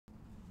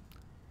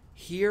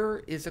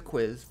here is a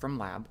quiz from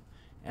lab,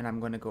 and I'm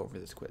going to go over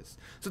this quiz.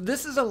 So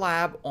this is a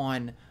lab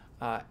on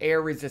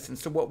air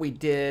resistance. So what we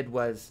did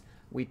was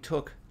we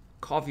took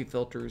coffee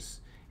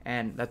filters,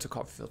 and that's a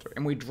coffee filter,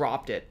 and we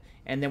dropped it,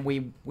 and then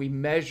we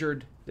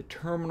measured the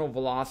terminal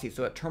velocity.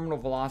 So at terminal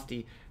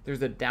velocity,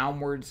 there's a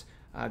downwards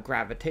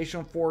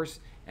gravitational force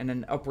and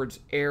an upwards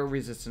air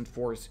resistance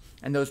force,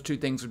 and those two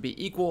things would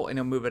be equal, and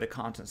it'll move at a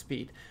constant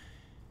speed.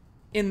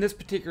 In this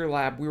particular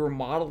lab, we were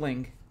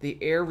modeling the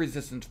air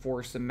resistance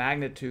force, the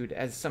magnitude,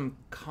 as some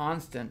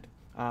constant.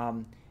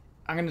 I'm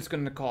just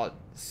going to call it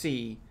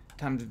C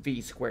times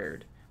V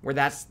squared, where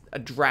that's a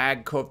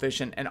drag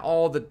coefficient, and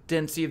all the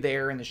density of the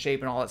air and the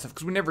shape and all that stuff,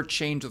 because we never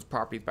change those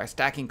properties. By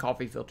stacking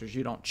coffee filters,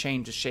 you don't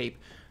change the shape,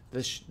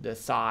 the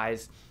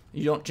size,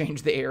 you don't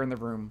change the air in the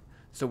room,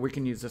 so we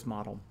can use this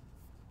model.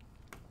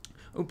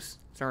 Oops,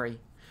 sorry.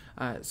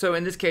 So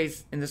in this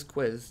case, in this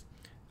quiz,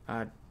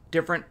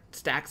 different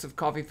stacks of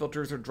coffee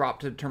filters are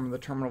dropped to determine the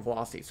terminal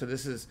velocity. So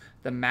this is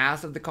the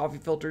mass of the coffee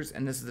filters,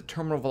 and this is the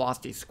terminal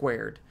velocity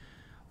squared.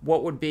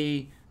 What would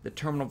be the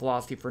terminal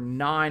velocity for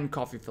 9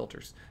 coffee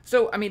filters?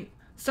 So, I mean,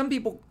 some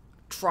people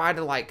try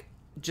to like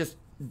just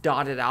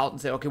dot it out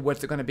and say, okay,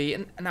 what's it going to be?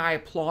 And I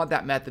applaud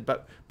that method,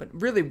 but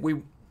really,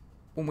 when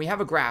we have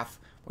a graph,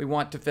 we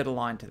want to fit a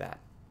line to that.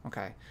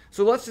 Okay,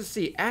 so let's just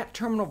see, at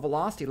terminal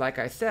velocity, like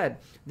I said,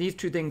 these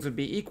two things would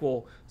be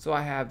equal. So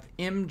I have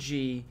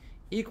mg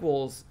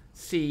equals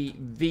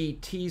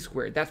cvt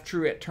squared. That's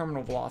true at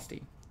terminal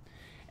velocity.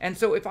 And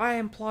so if I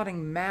am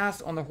plotting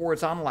mass on the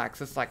horizontal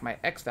axis, like my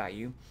x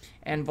value,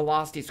 and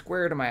velocity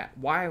squared on my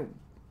y,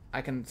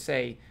 I can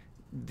say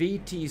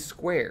vt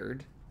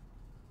squared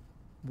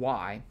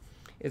y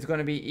is going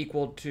to be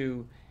equal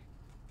to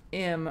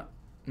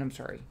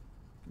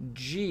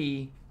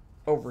g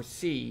over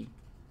c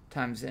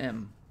times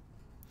m.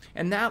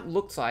 And that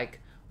looks like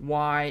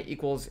y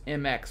equals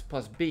mx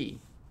plus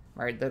b,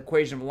 right? The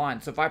equation of a line.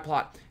 So if I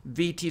plot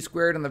vt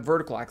squared on the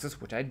vertical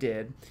axis, which I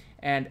did,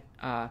 and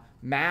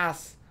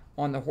mass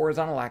on the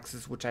horizontal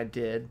axis, which I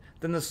did,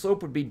 then the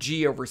slope would be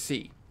g over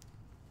c.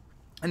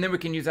 And then we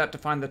can use that to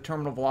find the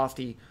terminal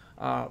velocity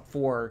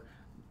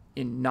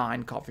in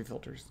 9 coffee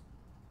filters.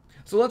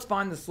 So let's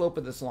find the slope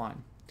of this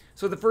line.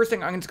 So the first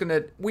thing I'm just going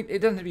to, it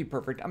doesn't have to be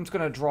perfect. I'm just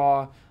going to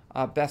draw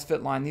a best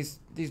fit line. These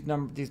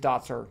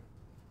dots are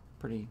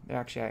pretty,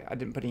 actually I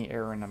didn't put any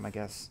error in them, I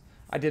guess.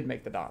 I did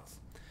make the dots.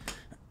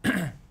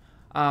 You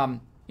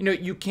know,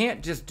 you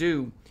can't just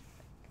do,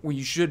 well,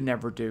 you should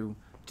never do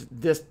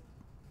this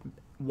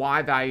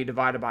y value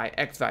divided by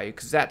x value,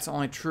 because that's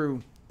only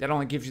true, that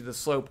only gives you the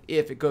slope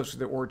if it goes to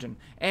the origin.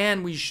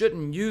 And we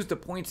shouldn't use the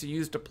points you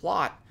use to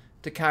plot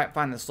to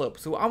find the slope.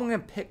 So I'm going to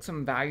pick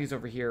some values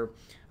over here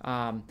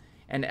and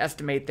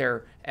estimate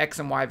their x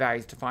and y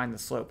values to find the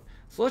slope.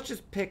 So let's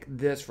just pick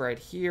this right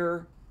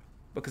here,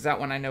 because that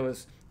one I know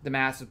is the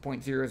mass is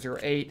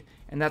 0.008,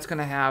 and that's going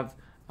to have,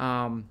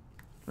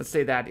 let's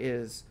say that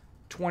is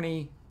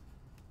 27.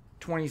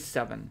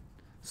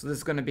 So this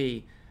is going to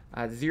be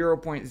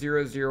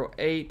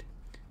 0.00827,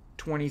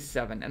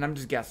 and I'm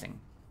just guessing.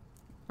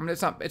 I mean,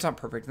 it's not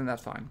perfect, and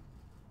that's fine.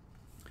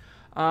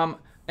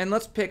 And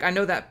let's pick, I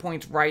know that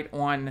point's right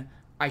on,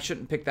 I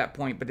shouldn't pick that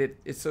point, but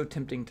it's so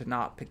tempting to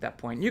not pick that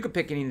point. You could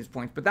pick any of these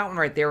points, but that one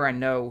right there, I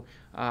know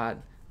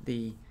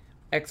the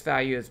x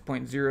value is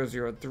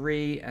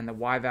 0.003 and the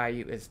y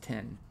value is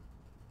 10.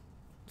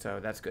 So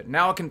that's good.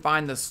 Now I can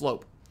find the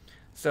slope.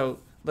 So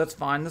let's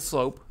find the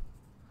slope.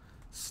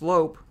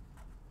 Slope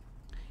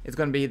is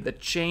going to be the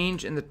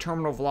change in the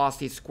terminal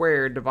velocity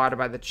squared divided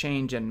by the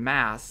change in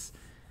mass,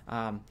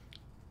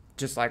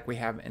 just like we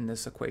have in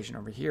this equation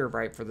over here,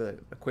 right, for the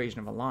equation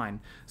of a line.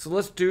 So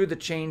let's do the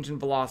change in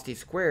velocity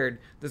squared.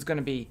 This is going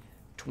to be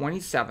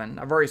 27,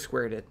 I've already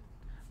squared it,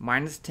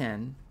 minus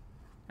 10,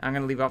 I'm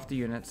going to leave off the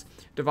units,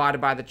 divided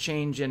by the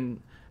change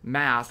in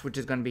mass, which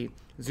is going to be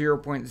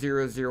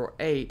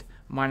 0.008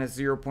 minus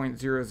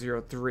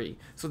 0.003.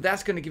 So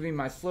that's going to give me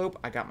my slope.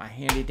 I got my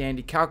handy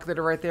dandy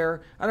calculator right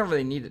there. I don't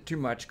really need it too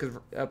much, because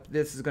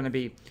this is going to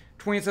be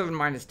 27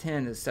 minus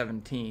 10 is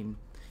 17.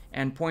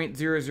 And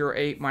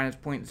 0.008 minus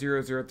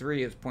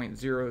 0.003 is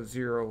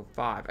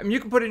 0.005. I mean, you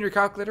can put it in your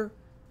calculator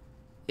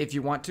if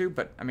you want to,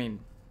 but I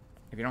mean,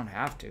 if you don't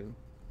have to.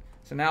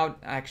 So now,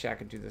 actually I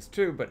could do this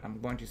too, but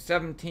I'm going to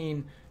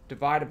 17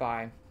 divided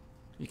by,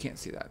 you can't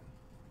see that,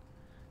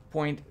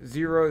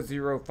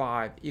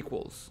 0.005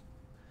 equals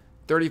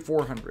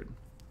 3,400.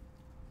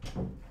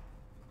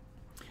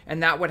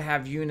 And that would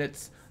have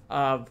units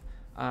of,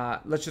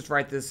 let's just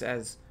write this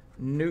as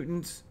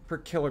newtons per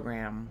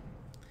kilogram.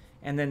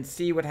 And then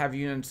C would have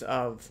units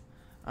of,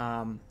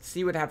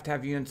 C would have to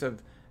have units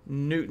of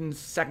newtons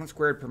second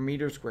squared per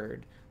meter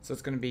squared. So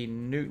it's going to be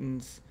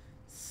newtons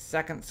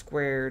second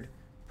squared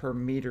per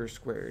meter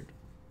squared.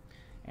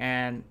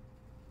 And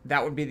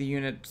that would be the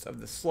units of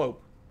the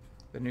slope.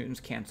 The newtons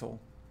cancel.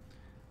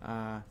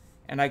 And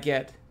I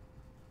get,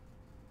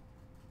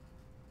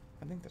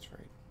 I think that's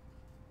right.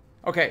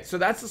 Okay, so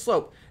that's the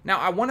slope. Now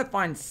I want to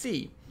find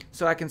C.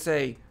 So I can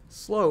say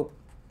slope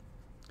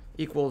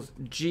equals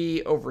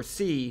G over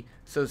C.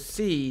 So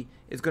C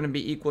is going to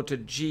be equal to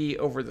G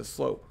over the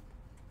slope.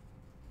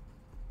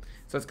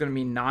 So it's going to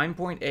be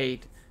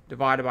 9.8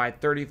 divided by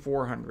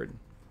 3,400.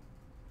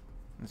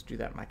 Let's do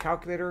that in my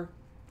calculator.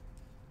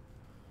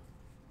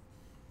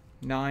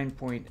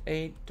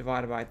 9.8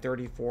 divided by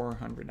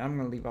 3,400. I'm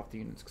going to leave off the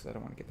units because I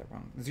don't want to get that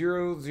wrong.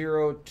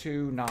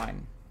 0.0029.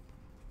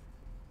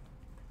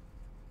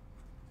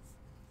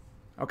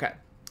 Okay.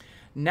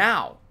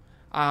 Now,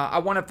 I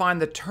want to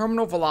find the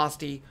terminal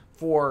velocity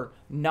for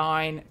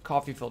 9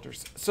 coffee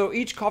filters. So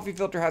each coffee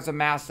filter has a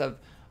mass of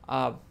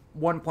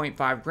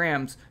 1.5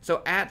 grams.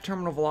 So at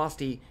terminal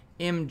velocity,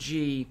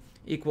 mg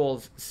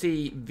equals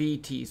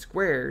cvt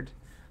squared.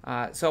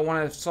 So I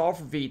want to solve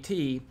for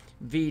vt.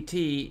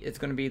 Vt is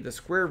going to be the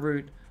square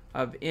root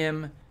of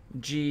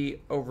mg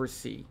over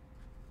c.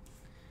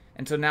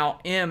 And so now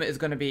m is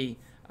going to be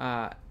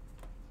the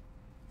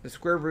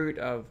square root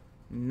of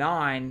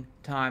 9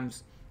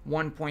 times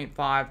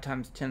 1.5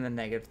 times 10 to the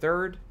negative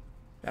third.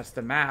 That's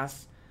the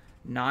mass.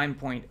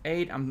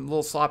 9.8. I'm a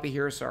little sloppy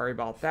here. Sorry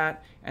about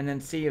that. And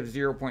then c of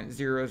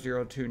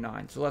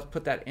 0.0029. So let's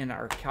put that in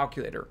our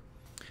calculator.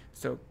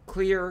 So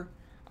clear,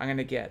 I'm going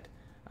to get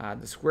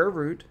the square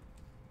root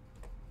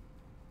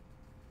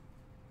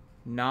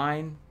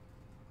 9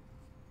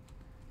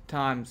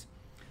 times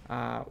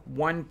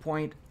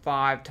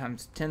 1.5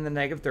 times 10 to the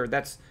negative third.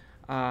 That's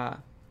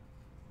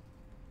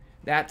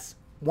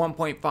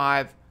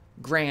 1.5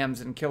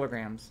 grams in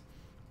kilograms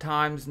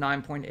times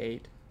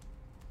 9.8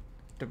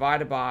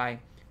 divided by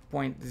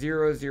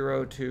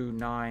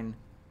 0.0029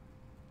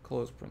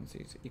 close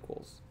parentheses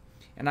equals.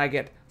 And I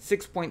get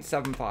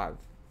 6.75.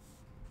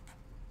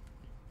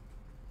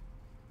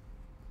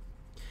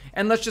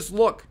 And let's just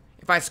look.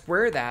 If I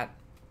square that,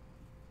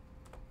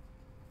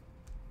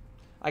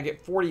 I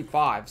get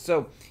 45.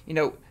 So,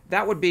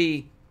 that would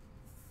be,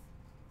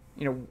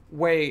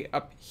 way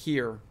up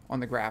here on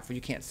the graph. You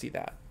can't see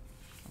that.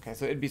 Okay,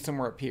 so it'd be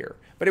somewhere up here.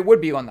 But it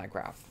would be on that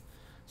graph.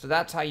 So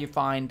that's how you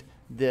find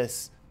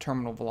this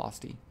terminal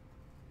velocity.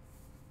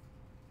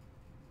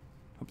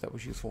 Hope that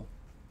was useful.